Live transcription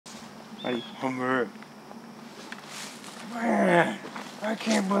Ready? Homer. Man, I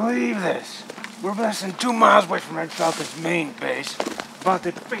can't believe this. We're less than 2 miles away from Red Falcon's main base, about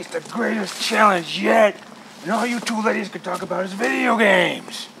to face the greatest challenge yet, and all you two ladies can talk about is video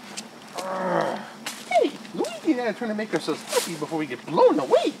games. Hey, Luigi and I are trying to make ourselves happy before we get blown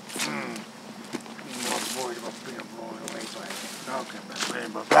away. I'm more worried about being blown away by Red Falcon,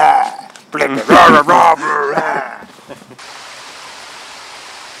 blah, blah, blah, blah, blah, blah, blah.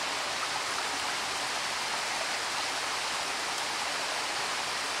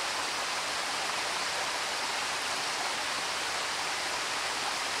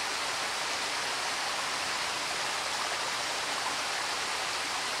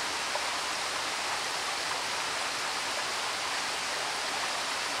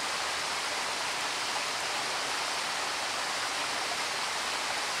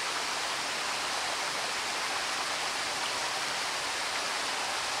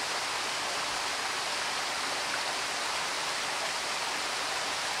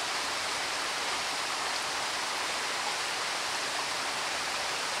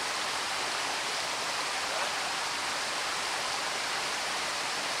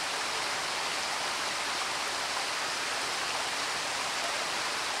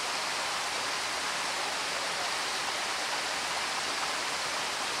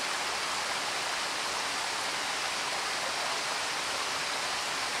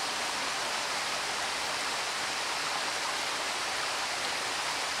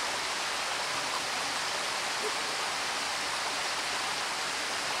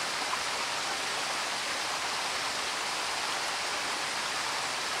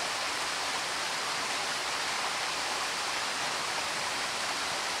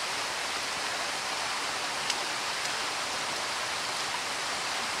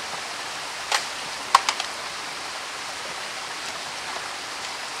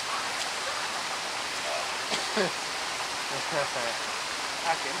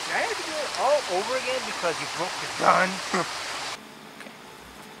 Okay, I have to do it all over again because you broke your gun. Okay.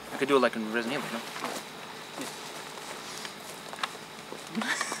 I could do it like in Resident Evil,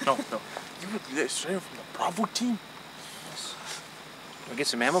 no? No. You would be straight from the Bravo team? Yes. Do I get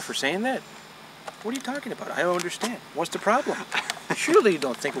some ammo for saying that? What are you talking about? I don't understand. What's the problem? Surely you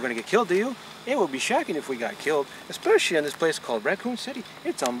don't think we're going to get killed, do you? It would be shocking if we got killed, especially in this place called Raccoon City.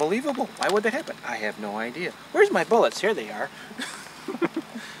 It's unbelievable. Why would that happen? I have no idea. Where's my bullets? Here they are.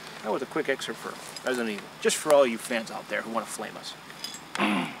 That was a quick excerpt for Resident Evil. Just for all you fans out there who want to flame us.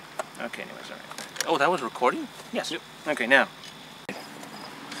 Okay, anyways, all right. Oh, that was recording? Yes. Yep. Okay, now.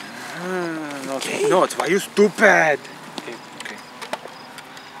 Okay. No, it's why you stupid. Okay, okay.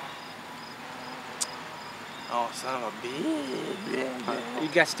 Oh, son of a bitch. You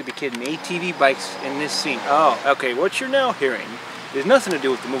got to be kidding me. ATV bikes in this scene. Oh, okay. What you're now hearing is nothing to do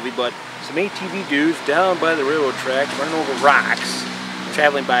with the movie, but some ATV dudes down by the railroad tracks running over rocks,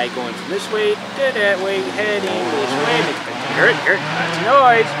 traveling by, going from this way to that way, heading this way. Hear it, hear it. That's a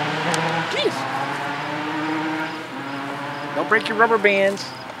noise. Jeez. Don't break your rubber bands.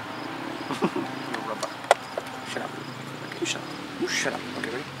 Your rubber. Shut up. Okay, you shut up. You shut up. Okay,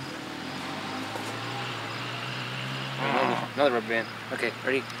 ready? Another rubber band. Okay,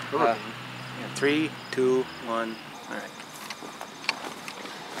 ready? Rubber band. Yeah, 3, 2, 1. All right.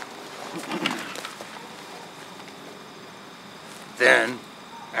 Then,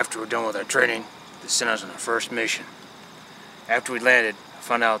 after we're done with our training, they sent us on our first mission. After we landed, I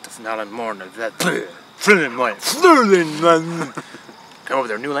found out the finale morning that come up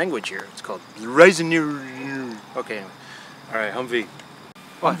with our new language here. It's called Rising New. Okay, anyway. Alright, Humvee.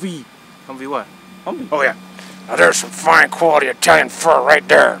 What? Humvee. Humvee what? Humvee. Oh yeah. Now there's some fine quality Italian fur right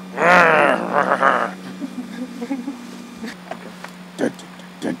there.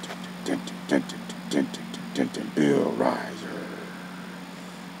 Bill Riser.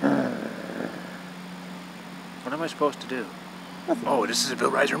 What am I supposed to do? Oh, this is a Bill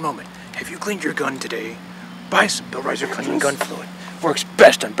Riser moment. Have you cleaned your gun today? Buy some Bill Riser cleaning gun fluid. Works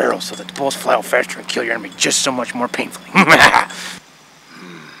best on barrels so that the bullets fly out faster and kill your enemy just so much more painfully.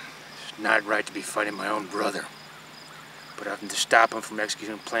 It's not right to be fighting my own brother. But I have to stop him from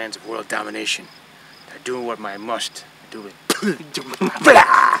executing plans of world domination. I do what I must. I do it.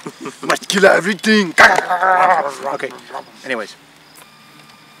 Must kill everything. Okay, anyways.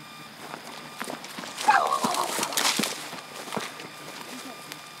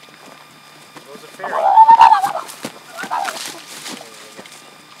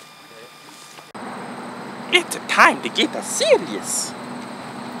 It's time to get serious.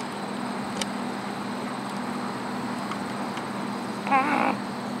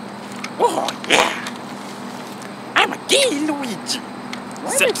 Oh yeah, I'm a gay Luigi.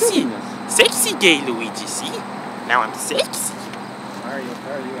 Why are they doing this? Sexy gay Luigi, see? Now I'm sexy. Mario, I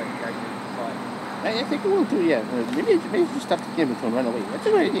got I think we will do, yeah. Maybe just stop the game and run away. That's a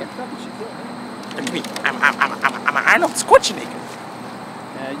good idea. Look at me. I'm an Arnold Schwarzenegger.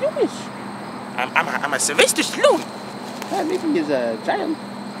 You wish. I'm a Sylvester Stallone. Maybe he's a child.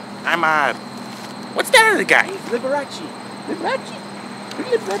 I'm a... What's that other guy? Liberace. Liberace?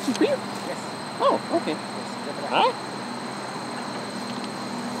 Liberace for you? Yes. Oh, okay. Yes, Huh?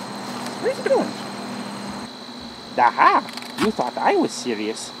 Where's he going? Aha! You thought I was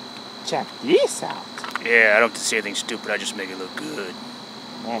serious. Check this out. Yeah, I don't have to say anything stupid. I just make it look good.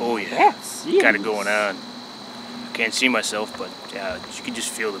 Oh yeah, That's got it going on. I can't see myself, but you can just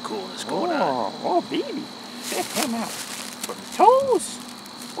feel the coolness going on. Oh, baby. Check him out. From toes.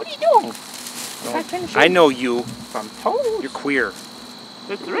 What are you doing? I know you. From toes. You're queer.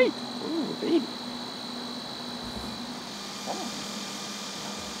 That's right. Oh, baby.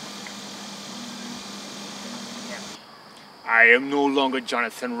 I am no longer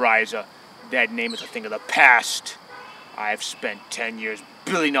Jonathan Reiser. That name is a thing of the past. I've spent 10 years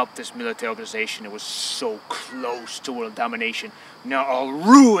building up this military organization. It was so close to world domination. Now all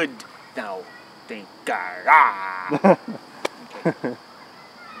ruined. Now, thank God. Ah! Okay.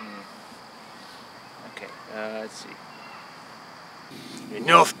 Okay, let's see.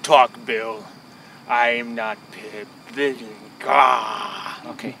 Enough talk, Bill. I am not building.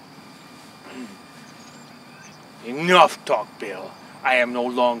 Okay. Enough talk, Bill. I am no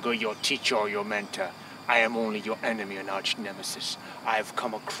longer your teacher or your mentor. I am only your enemy and arch nemesis. I have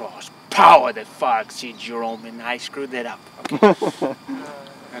come across power that far exceeds your own, and I screwed that up. Okay.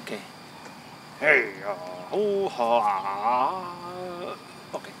 Okay. Hey, ho, ha.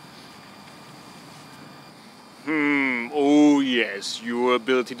 Okay. Oh yes, your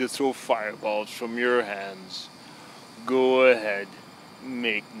ability to throw fireballs from your hands. Go ahead.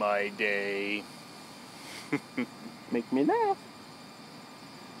 Make my day. Make me laugh.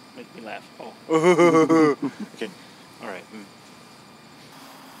 Make me laugh. Oh. Okay. Alright.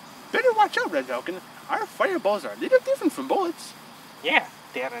 Better watch out, Red Falcon. Our fireballs are a little different from bullets. Yeah,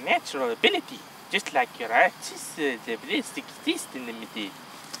 they're a natural ability. Just like your artistic limited.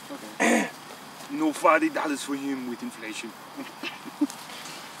 Okay. No $40 for him with inflation.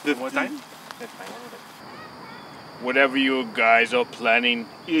 One more time? That's fine. Whatever you guys are planning,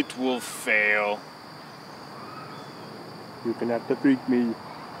 it will fail. You cannot defeat me.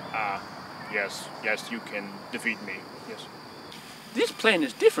 Yes, you can defeat me. Yes. This plan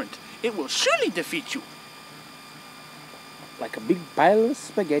is different. It will surely defeat you. Like a big pile of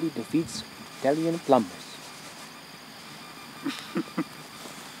spaghetti defeats Italian plumbers.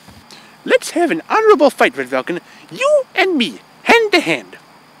 Let's have an honorable fight, Red Falcon. You and me, hand to hand.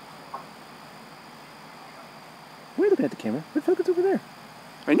 We're looking at the camera. Red Falcon's over there.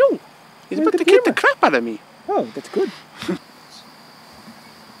 I know. He's Look about at to the kick the camera. crap out of me. Oh, that's good.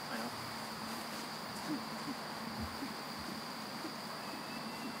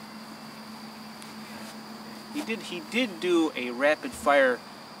 He did do a rapid fire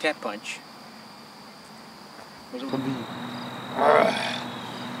tap punch.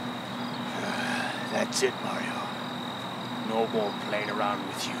 That's it, Mario. No more playing around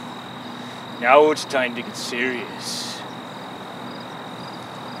with you. Now it's time to get serious.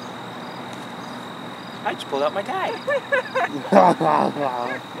 I just pulled out my tie.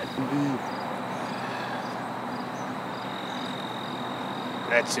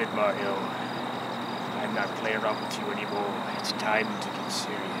 That's it, Mario. I'm not playing around with you anymore. It's time to get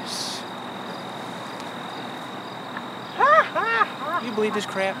serious. You believe this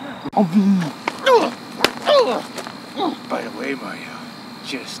crap? By the way, Mario,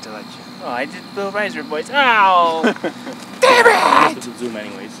 just to let you know, I did Bill Reiser voice. Ow! Damn it! Zoom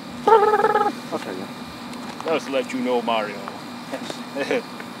anyways. I'll tell you. Just to let you know, Mario. Yes.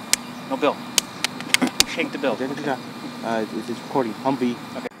 No, Bill. Shake the bill. It's recording. Humvee.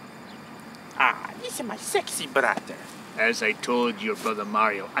 Okay. This is my sexy brother. As I told your brother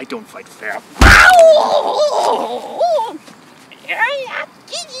Mario, I don't fight fair. I am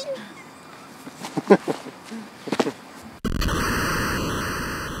kidding.